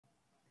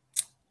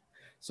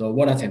So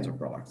what are tensor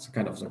products?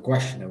 Kind of the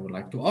question I would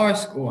like to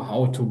ask, or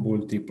how to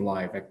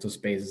multiply vector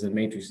spaces and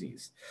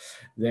matrices.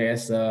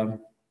 There's a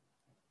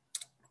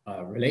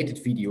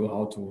related video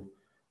how to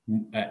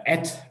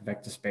add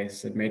vector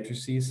spaces and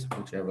matrices,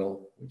 which I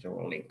will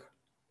link.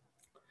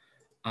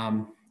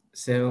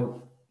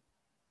 So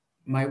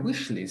my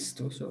wish list,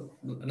 so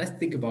let's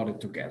think about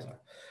it together.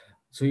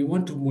 So you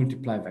want to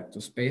multiply vector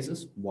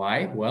spaces.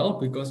 Why? Well,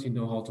 because you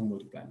know how to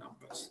multiply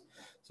numbers.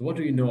 So what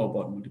do you know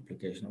about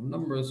multiplication of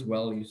numbers?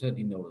 Well, you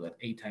certainly know that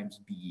a times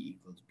b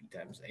equals b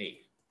times a.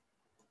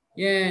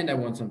 Yeah, and I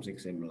want something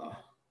similar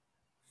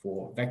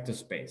for vector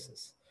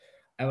spaces.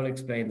 I will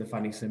explain the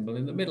funny symbol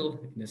in the middle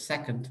in a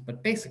second,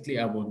 but basically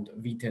I want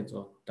v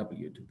tensor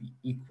w to be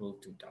equal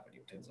to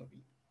w tensor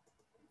v.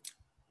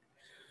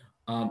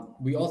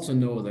 We also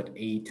know that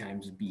a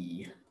times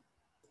b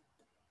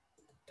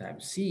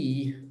times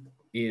c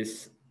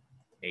is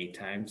a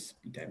times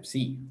b times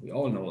c. We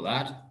all know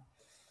that,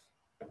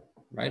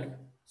 right?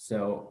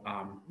 So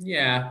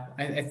yeah,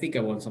 I think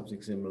I want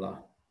something similar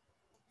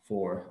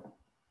for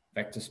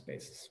vector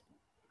spaces.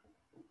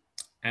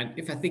 And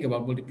if I think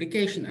about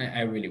multiplication,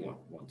 I really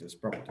want this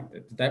property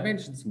that the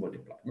dimensions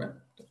multiply, right?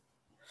 The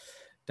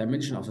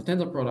dimension of the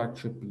tensor product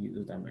should be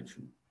the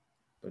dimension.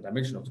 The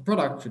dimension of the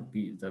product should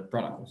be the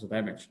product of the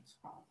dimensions.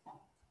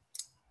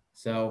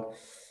 So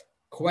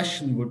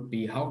question would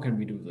be, how can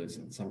we do this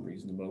in some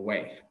reasonable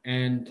way?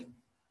 And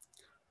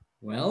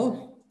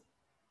well,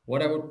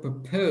 what I would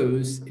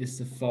propose is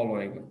the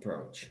following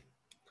approach.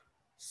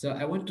 So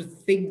I want to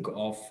think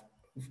of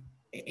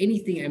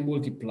anything I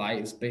multiply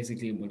is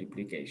basically a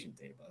multiplication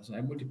table. So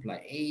I multiply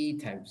a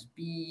times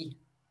b,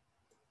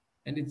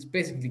 and it's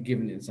basically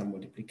given in some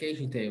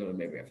multiplication table.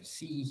 Maybe I have a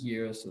c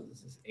here, so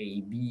this is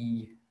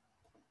ab,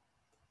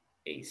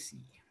 ac,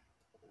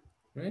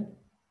 right?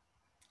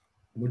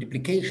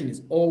 Multiplication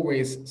is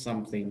always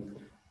something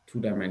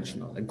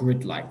two-dimensional, a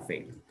grid-like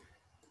thing.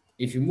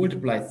 If you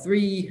multiply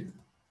 3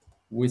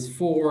 with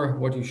 4,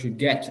 what you should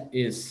get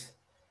is,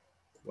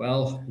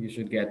 well, you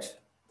should get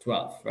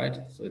 12, right?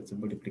 So it's a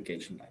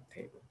multiplication-like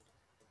table.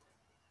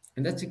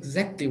 And that's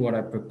exactly what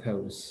I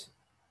propose.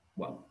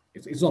 Well,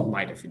 it's not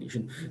my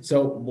definition.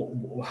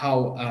 So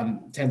how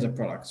tensor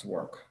products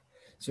work.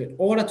 So in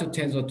order to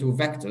tensor two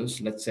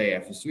vectors, let's say I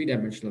have a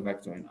three-dimensional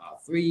vector in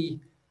R3,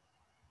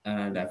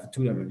 and I have a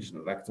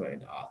two-dimensional vector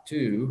in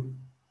R2.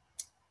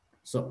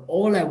 So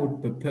all I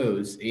would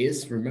propose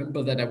is,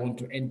 remember that I want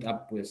to end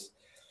up with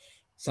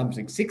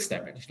something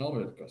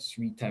six-dimensional, because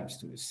 3 times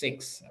 2 is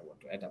 6. I want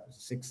to end up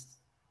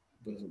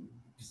with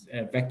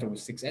a vector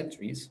with 6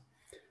 entries.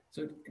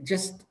 So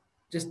just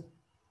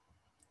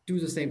do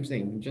the same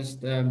thing.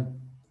 Just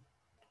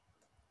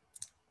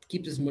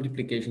keep this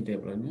multiplication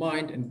table in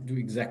mind and do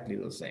exactly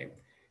the same.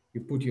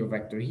 You put your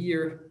vector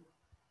here,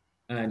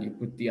 and you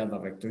put the other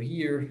vector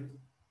here,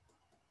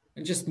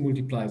 and just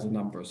multiply the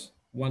numbers.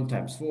 1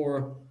 times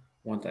 4,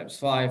 1 times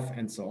 5,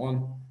 and so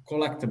on.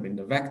 Collect them in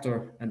the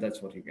vector, and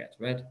that's what you get,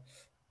 right?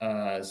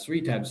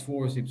 3 times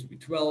 4 seems to be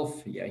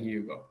 12. Yeah, here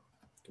you go,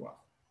 12.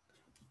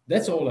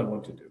 That's all I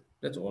want to do.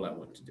 That's all I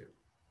want to do.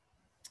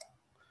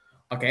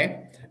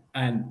 Okay,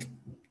 and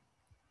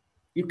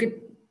you can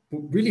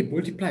really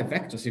multiply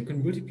vectors. You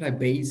can multiply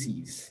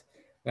bases,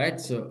 right?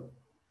 So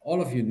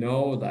all of you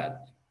know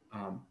that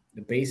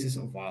the basis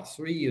of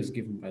R3 is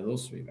given by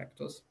those 3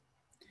 vectors.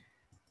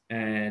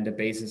 And the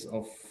basis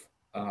of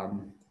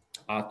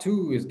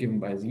R2 is given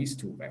by these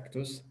 2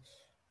 vectors.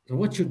 So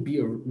what should be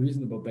a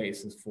reasonable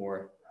basis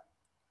for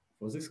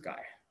this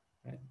guy,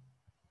 right?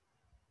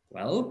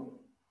 Well,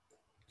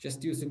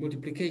 just use the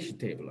multiplication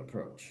table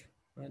approach,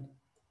 right?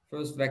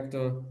 First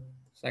vector,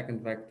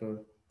 second vector,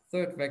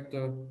 third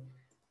vector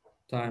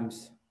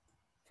times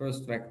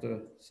first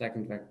vector,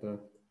 second vector,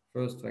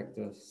 first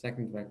vector,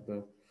 second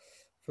vector,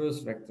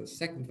 first vector,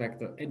 second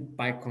vector, and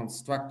by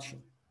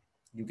construction,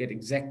 you get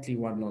exactly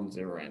one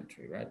non-zero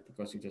entry, right?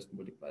 Because you just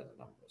multiply the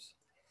numbers,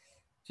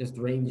 just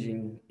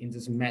ranging in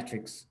this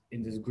matrix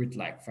in this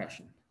grid-like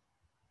fashion.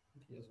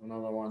 Here's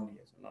another one,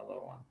 here's another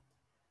one,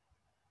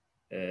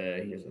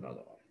 here's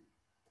another one.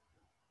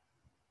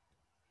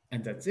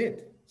 And that's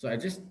it. So I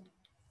just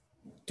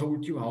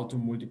told you how to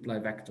multiply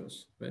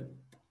vectors, right?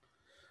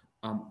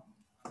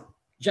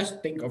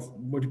 Just think of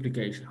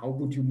multiplication. How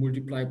would you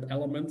multiply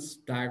elements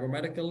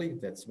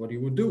diagrammatically? That's what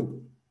you would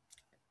do.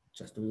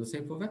 Just do the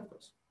same for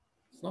vectors.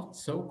 It's not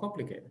so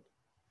complicated.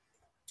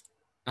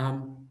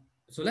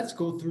 So let's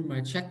go through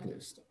my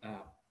checklist.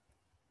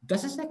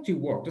 Does this actually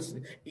work?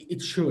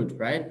 It should,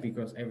 right?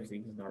 Because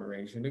everything is not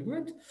arranged in a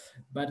grid,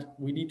 but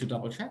we need to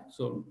double check.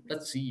 So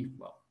let's see,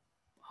 well,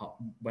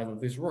 whether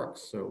this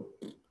works. So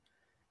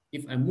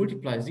if I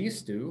multiply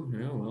these two,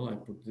 well, I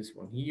put this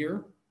one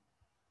here,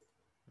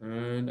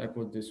 and I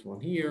put this one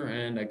here,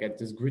 and I get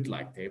this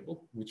grid-like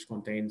table, which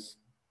contains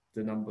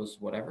the numbers,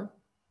 whatever.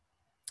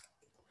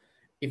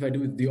 If I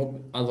do it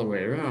the other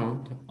way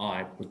around,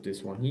 I put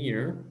this one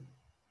here,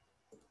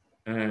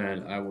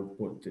 and I would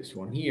put this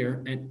one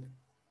here, and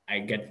I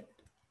get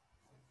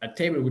a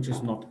table which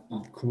is not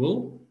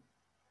equal,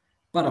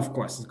 But of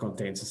course, it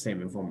contains the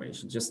same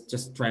information.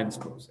 Just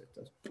transpose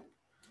it.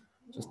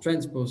 Just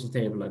transpose the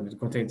table, and it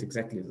contains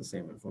exactly the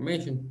same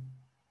information.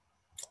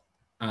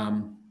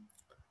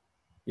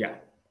 Yeah,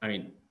 I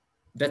mean,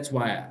 that's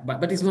why,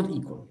 but it's not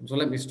equal. So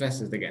let me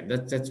stress it again.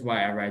 That's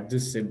why I write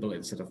this symbol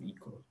instead of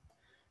equal.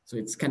 So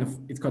it's kind of,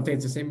 it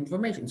contains the same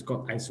information. It's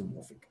called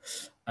isomorphic.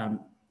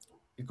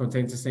 It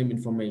contains the same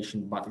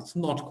information, but it's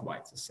not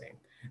quite the same.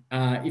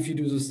 If you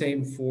do the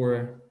same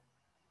for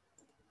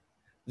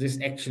this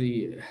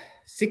actually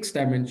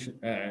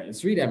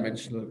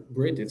three-dimensional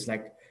grid, it's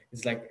like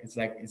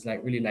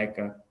really like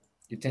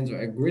you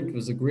tensor a grid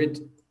with a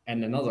grid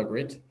and another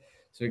grid,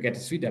 so you get a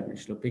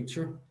three-dimensional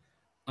picture.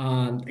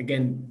 And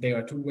again, there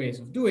are two ways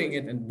of doing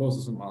it, and both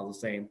of them are the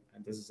same.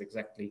 And this is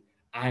exactly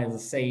are the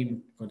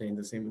same, contain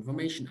the same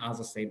information, are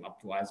the same up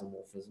to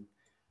isomorphism,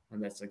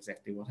 and that's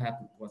exactly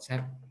what's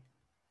happening.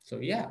 So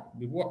yeah,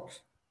 it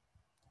works.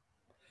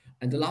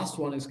 And the last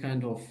one is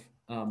kind of,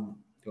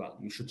 well,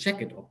 you should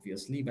check it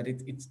obviously, but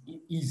it's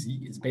easy.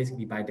 It's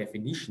basically by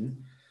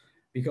definition,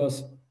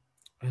 because,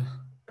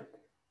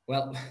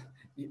 well,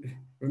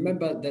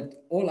 remember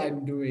that all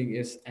I'm doing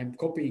is I'm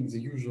copying the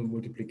usual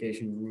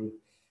multiplication rule,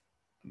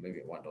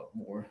 maybe one dot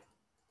more,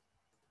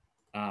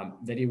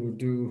 that you would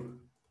do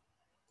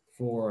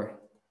for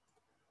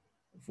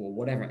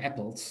whatever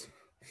apples.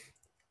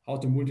 How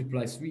to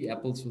multiply 3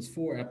 apples with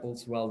 4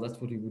 apples? Well, that's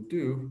what you would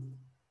do.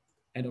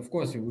 And of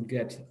course, you would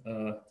get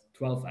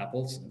 12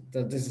 apples.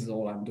 This is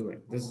all I'm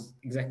doing. This is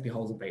exactly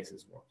how the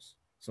basis works.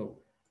 So,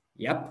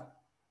 yep,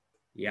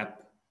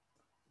 yep,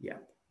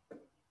 yep.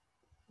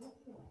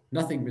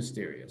 Nothing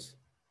mysterious.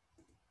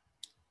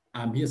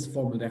 Here's the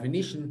formal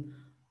definition.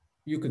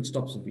 You can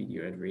stop the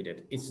video and read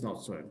it. It's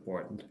not so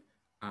important.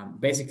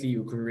 Basically,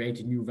 you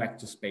create a new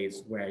vector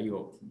space where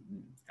your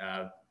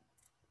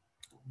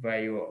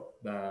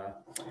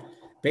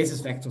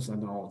basis vectors are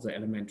now the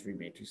elementary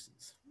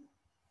matrices,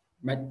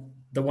 right?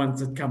 The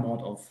ones that come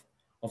out of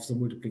the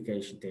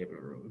multiplication table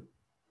rule.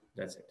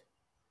 That's it.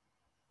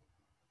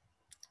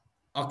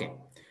 Okay.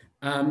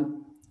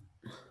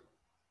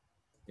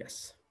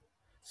 Yes.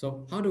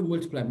 So how to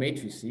multiply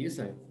matrices?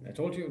 I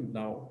told you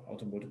now how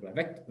to multiply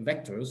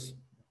vectors,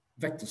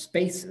 vector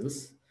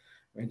spaces.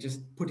 We're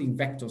just putting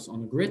vectors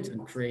on a grid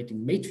and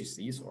creating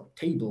matrices or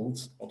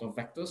tables out of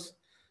vectors.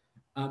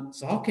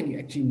 So how can you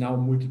actually now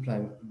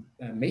multiply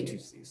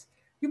matrices?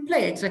 You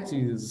play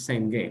exactly the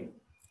same game.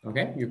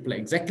 Okay, you play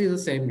exactly the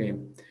same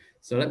game.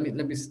 So let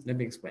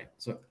me explain.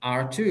 So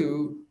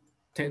R2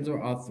 tensor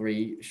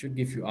R3 should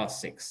give you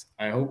R6.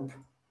 I hope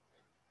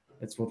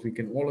that's what we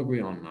can all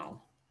agree on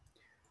now.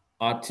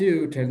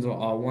 R2 tensor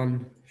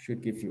R1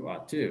 should give you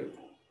R2,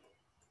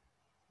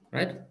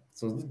 right?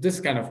 So this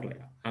kind of play.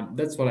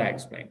 That's what I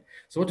explained.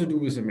 So what to do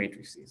with the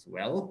matrices?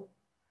 Well,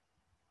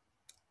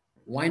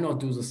 why not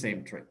do the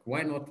same trick?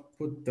 Why not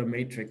put the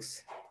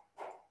matrix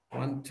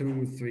 1,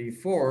 2, 3,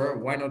 4?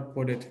 Why not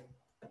put it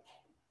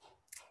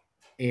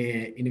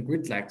in a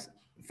grid-like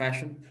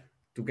fashion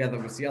together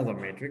with the other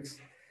matrix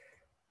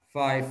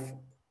 5,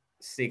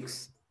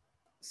 6,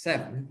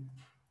 7,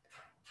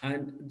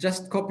 and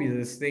just copy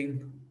this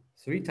thing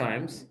 3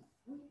 times.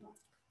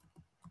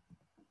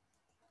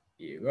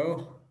 Here you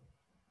go.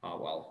 Oh,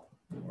 well,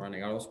 I'm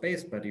running out of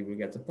space, but you will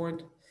get the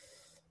point.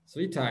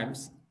 3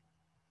 times.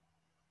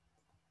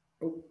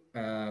 Oh,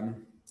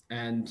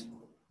 and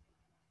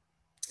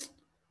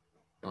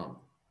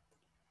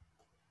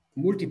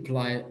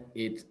multiply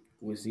it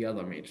with the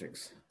other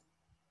matrix,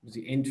 with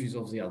the entries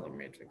of the other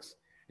matrix.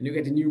 And you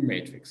get a new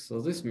matrix.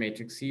 So this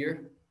matrix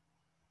here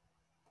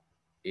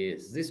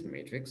is this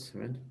matrix,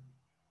 right?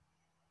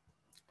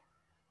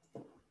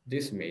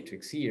 This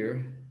matrix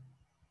here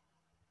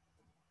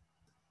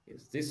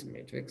is this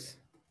matrix.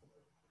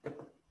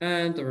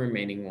 And the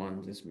remaining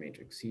one, this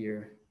matrix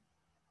here,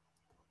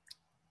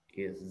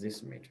 is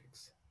this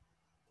matrix.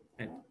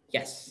 And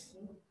yes,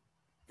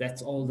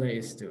 that's all there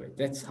is to it.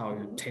 That's how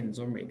you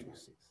tensor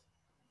matrices.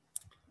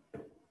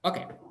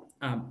 Okay,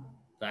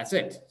 that's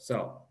it.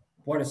 So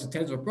what is a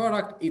tensor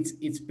product?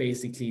 It's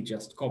basically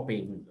just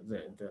copying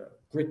the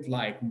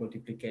grid-like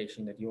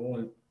multiplication that you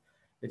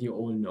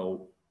all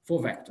know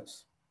for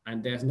vectors,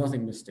 and there's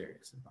nothing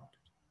mysterious about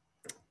it.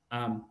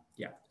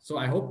 Yeah. So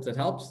I hope that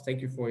helps.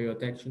 Thank you for your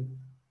attention.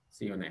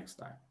 See you next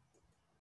time.